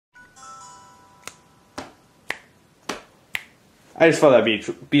I just thought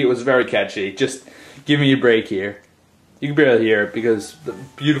that beat was very catchy. Just give me a break here. You can barely hear it because the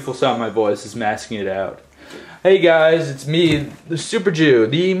beautiful sound of my voice is masking it out. Hey guys, it's me, the Super Jew,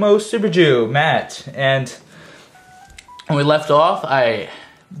 the most Super Jew, Matt. And when we left off, I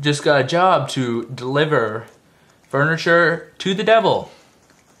just got a job to deliver furniture to the devil.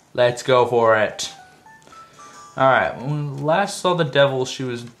 Let's go for it. Alright, when we last saw the devil, she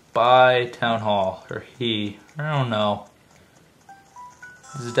was by Town Hall. Or he. I don't know.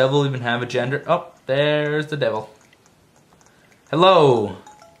 Does the devil even have a gender? Oh, there's the devil. Hello.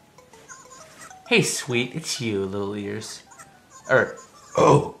 Hey, sweet, it's you, little ears.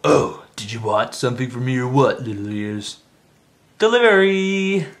 Oh, did you want something from me or what, little ears?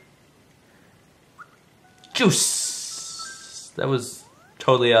 Delivery. Juice. That was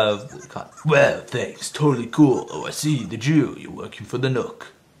totally out of the context. Well, thanks, totally cool. Oh, I see, the Jew, you're working for the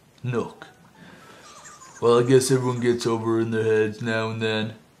Nook. Nook. Well, I guess everyone gets over in their heads now and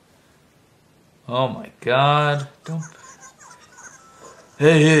then. Oh my god. Don't...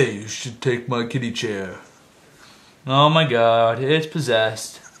 Hey, you should take my kitty chair. Oh my god, it's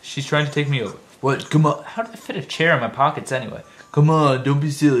possessed. She's trying to take me over. What? Come on. How did I fit a chair in my pockets anyway? Come on, don't be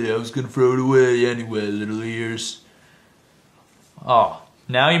silly. I was gonna throw it away anyway, little ears. Oh,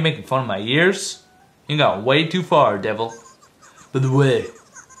 now you're making fun of my ears? You got way too far, devil. By the way,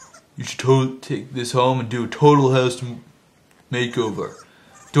 you should take this home and do a total house makeover.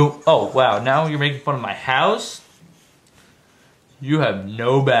 Don't. Oh wow! Now you're making fun of my house. You have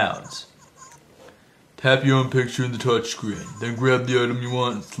no bounds. Tap your own picture in the touchscreen, then grab the item you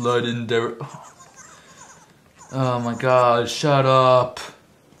want and slide in there. Oh my god! Shut up!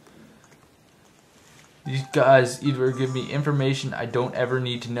 These guys either give me information I don't ever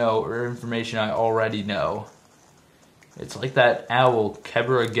need to know or information I already know. It's like that owl,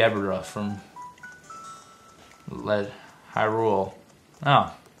 Kebra Gebra from Hyrule.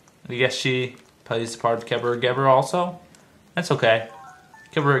 Oh, I guess she plays part of Kebra Gebra also? That's okay.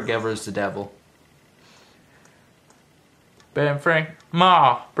 Kebra Gebra is the devil. Ben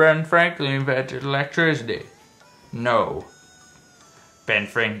Franklin invented electricity. No.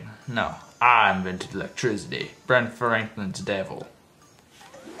 No. I invented electricity. Ben Franklin's devil.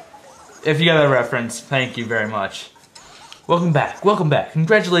 If you got that reference, thank you very much. Welcome back, welcome back.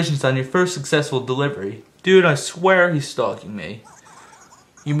 Congratulations on your first successful delivery. Dude, I swear he's stalking me.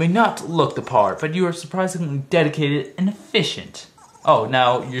 You may not look the part, but you are surprisingly dedicated and efficient. Oh,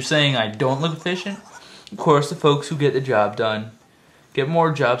 now you're saying I don't look efficient? Of course, the folks who get the job done get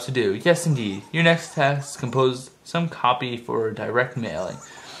more jobs to do. Yes, indeed. Your next task is compose some copy for direct mailing.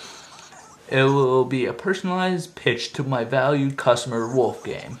 It will be a personalized pitch to my valued customer,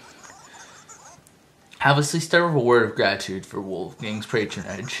 Wolfgang. Obviously, start with a word of gratitude for Wolfgang's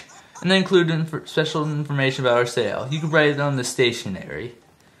patronage, and then include special information about our sale. You can write it on the stationery.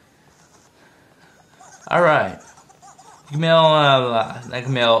 Alright. You can mail, I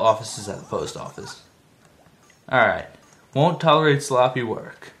can mail offices at the post office. Alright. Won't tolerate sloppy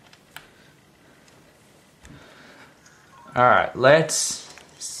work. Alright, let's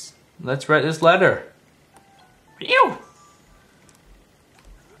write this letter. Phew!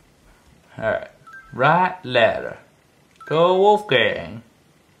 Alright. Write letter. To Wolfgang.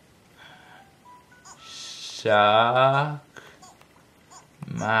 Suck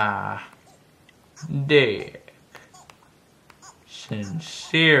my dick.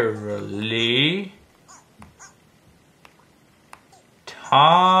 Sincerely,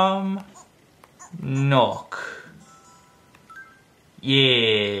 Tom Nook.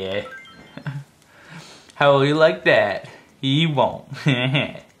 Yeah. How will you like that? He won't.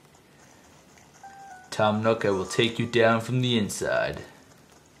 Tom Nook, I will take you down from the inside.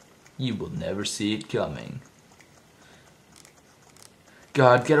 You will never see it coming.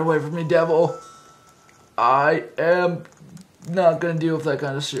 God, get away from me, devil. I am not gonna deal with that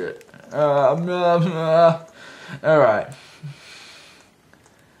kind of shit. Alright.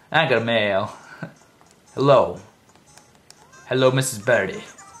 I got a mail. Hello. Hello, Mrs. Birdie.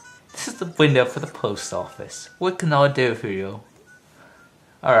 This is the window for the post office. What can I do for you?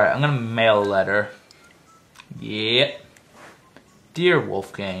 Alright, I'm gonna mail a letter. Yep. Dear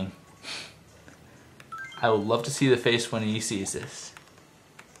Wolfgang, I would love to see the face when he sees this.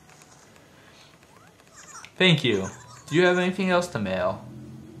 Thank you. Do you have anything else to mail?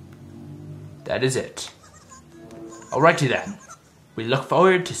 That is it. Alrighty then. We look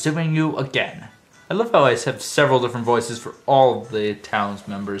forward to seeing you again. I love how I have several different voices for all of the town's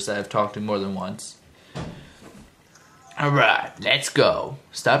members that I've talked to more than once. Alright, let's go.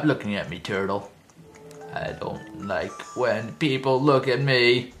 Stop looking at me, turtle. I don't like when people look at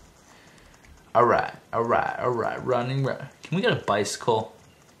me. Alright. Running. Can we get a bicycle?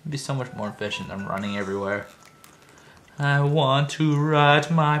 It'd be so much more efficient than running everywhere. I want to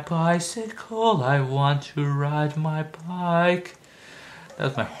ride my bicycle. I want to ride my bike. That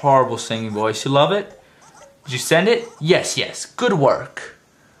was my horrible singing voice. You love it? Did you send it? Yes. Good work.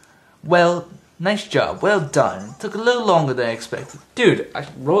 Well, nice job. Well done. It took a little longer than I expected. Dude, I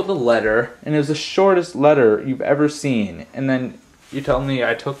wrote the letter, and it was the shortest letter you've ever seen. And then you tell me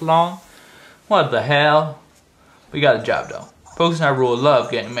I took long? What the hell? We got a job, though. Folks in our rule love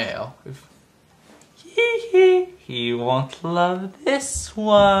getting mail. He won't love this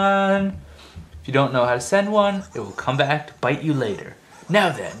one. If you don't know how to send one, it will come back to bite you later. Now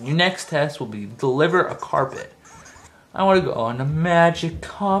then, your next test will be deliver a carpet. I want to go on a magic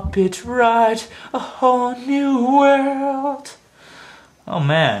carpet ride, a whole new world. Oh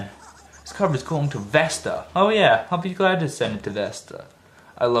man, this carpet's going to Vesta. Oh yeah, I'll be glad to send it to Vesta.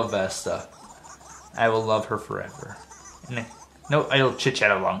 I love Vesta. I will love her forever. No idle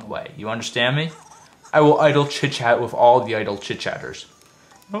chit-chat along the way, you understand me? I will idle chit-chat with all the idle chit-chatters.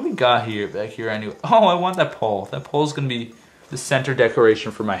 What do we got here, back here anyway? Oh, I want that pole. That pole's gonna be the center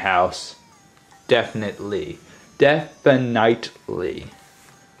decoration for my house. Definitely.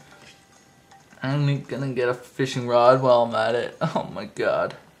 I'm gonna get a fishing rod while I'm at it. Oh my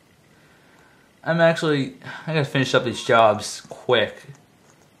god. I gotta finish up these jobs quick.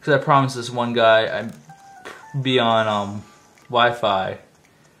 Because I promised this one guy I'd be on Wi-Fi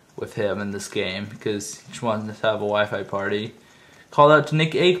with him in this game. Because he just wanted to have a Wi-Fi party. Call out to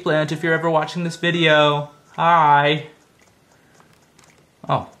Nick Eggplant if you're ever watching this video. Hi.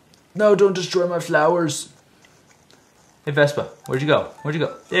 Oh. No, don't destroy my flowers. Hey Vespa, where'd you go?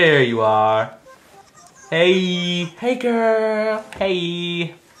 There you are. Hey girl,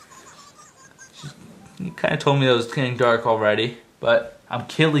 hey. You kind of told me that it was getting dark already, but I'm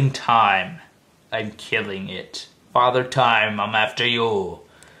killing time. I'm killing it. Father Time, I'm after you.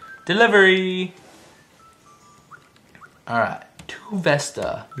 Delivery. Alright, to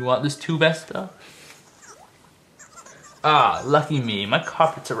Vesta. You want this to Vesta? Ah, lucky me, my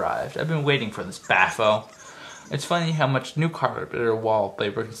carpet's arrived. I've been waiting for this baffo. It's funny how much new carpet or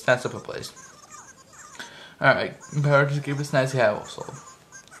wallpaper can snatch up a place. Alright, better to keep this nice household.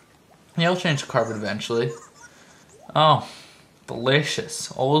 Yeah, I'll change the carpet eventually. Oh, delicious.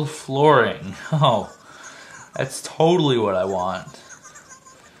 Old flooring. Oh, that's totally what I want.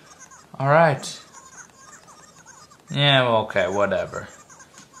 Alright. Yeah, well, okay, whatever.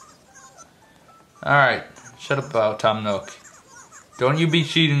 Alright, shut up about Tom Nook. Don't you be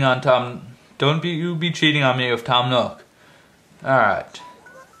cheating on you be cheating on me with Tom Nook. Alright.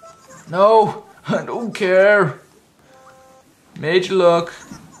 No, I don't care. Made you look.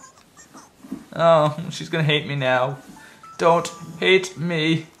 Oh, she's gonna hate me now. Don't hate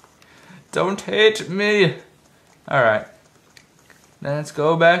me. Don't hate me. Alright. Let's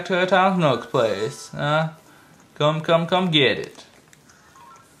go back to Tom Nook's place. Come get it.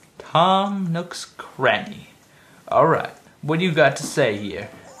 Tom Nook's cranny. Alright, what do you got to say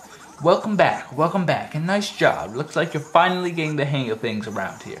here? Welcome back, and nice job. Looks like you're finally getting the hang of things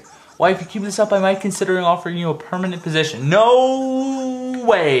around here. Why, if you keep this up, I might consider offering you a permanent position. No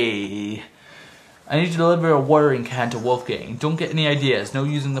way! I need to deliver a watering can to Wolfgang. Don't get any ideas. No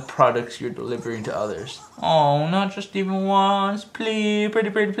using the products you're delivering to others. Oh, not just even once. Please, pretty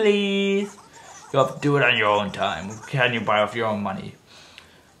please. You'll have to do it on your own time. Can you buy off your own money?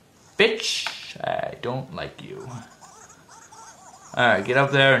 Bitch, I don't like you. Alright, get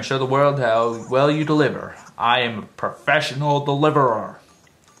up there and show the world how well you deliver. I am a professional deliverer.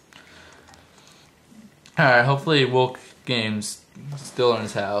 Alright, hopefully Wolfgang's still in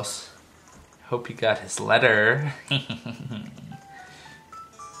his house. Hope he got his letter.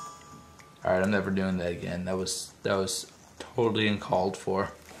 Alright, I'm never doing that again. That was totally uncalled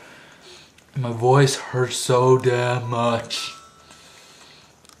for. My voice hurts so damn much.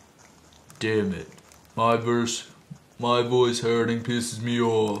 Damn it. My voice hurting pisses me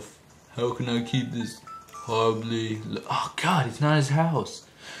off. How can I keep this horribly... Oh god, it's not his house.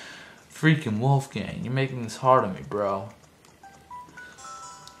 Freaking Wolfgang, you're making this hard on me, bro.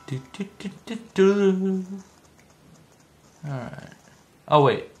 Alright. Oh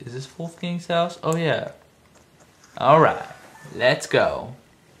wait, is this Wolfgang's house? Oh yeah. Alright, let's go.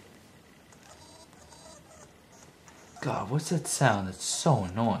 God, what's that sound? That's so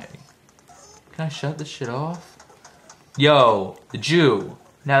annoying. Can I shut this shit off? Yo, the Jew.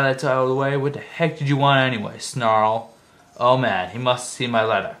 Now that's out of the way, what the heck did you want anyway, Snarl? Oh man, he must see my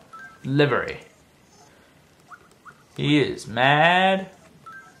letter. Delivery. He is mad.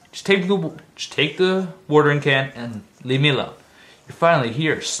 Just take the watering can and leave me alone. You're finally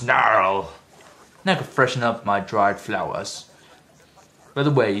here, Snarl. Now I can freshen up my dried flowers. By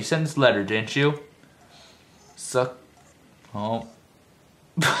the way, you sent this letter, didn't you? Suck. Oh.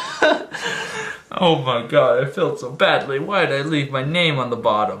 Oh my god, I felt so badly. Why did I leave my name on the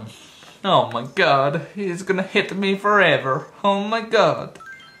bottom? Oh my god, he's gonna hit me forever. Oh my god.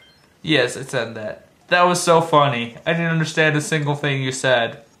 Yes, I said that. That was so funny. I didn't understand a single thing you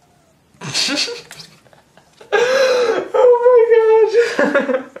said. Oh my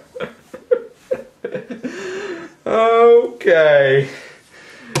god. Okay.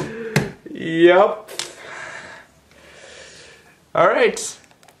 Yup. Alright.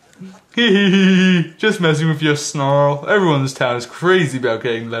 Just messing with your snarl. Everyone in this town is crazy about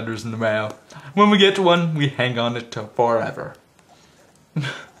getting letters in the mail. When we get one, we hang on it to forever.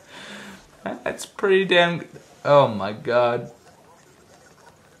 That's pretty damn good. Oh my god.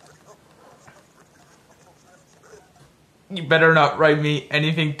 You better not write me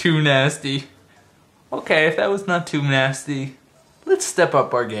anything too nasty. Okay, if that was not too nasty, let's step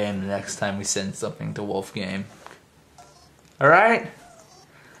up our game the next time we send something to Wolfgang. Alright?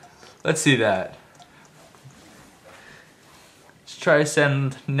 Let's see that. Let's try to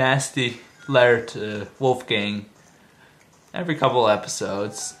send nasty letter to Wolfgang every couple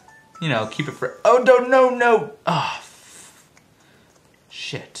episodes. You know, keep it for. Oh, no. Ah,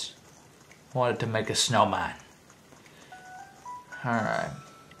 shit. Wanted to make a snowman. Alright.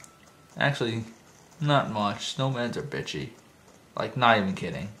 Actually, not much. Snowmans are bitchy. Like, not even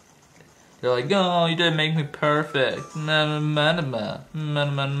kidding. They're like, oh, you didn't make me perfect. Oh,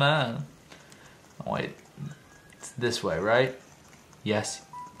 wait. It's this way, right? Yes.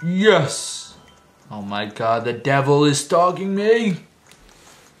 Yes! Oh my god, the devil is stalking me!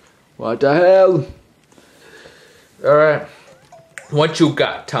 What the hell? Alright. What you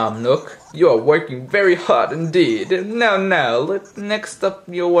got, Tom Nook? You are working very hard indeed. Now, next up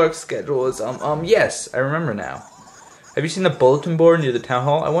your work schedule is, yes, I remember now. Have you seen the bulletin board near the town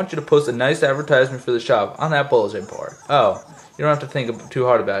hall? I want you to post a nice advertisement for the shop on that bulletin board. Oh, you don't have to think too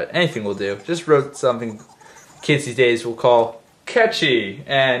hard about it. Anything will do. Just wrote something kids these days will call catchy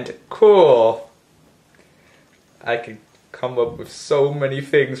and cool. I could come up with so many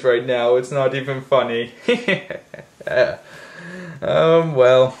things right now. It's not even funny.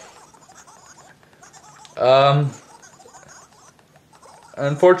 Well.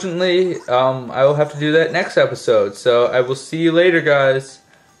 Unfortunately, I will have to do that next episode. So I will see you later, guys.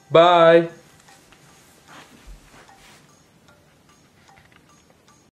 Bye.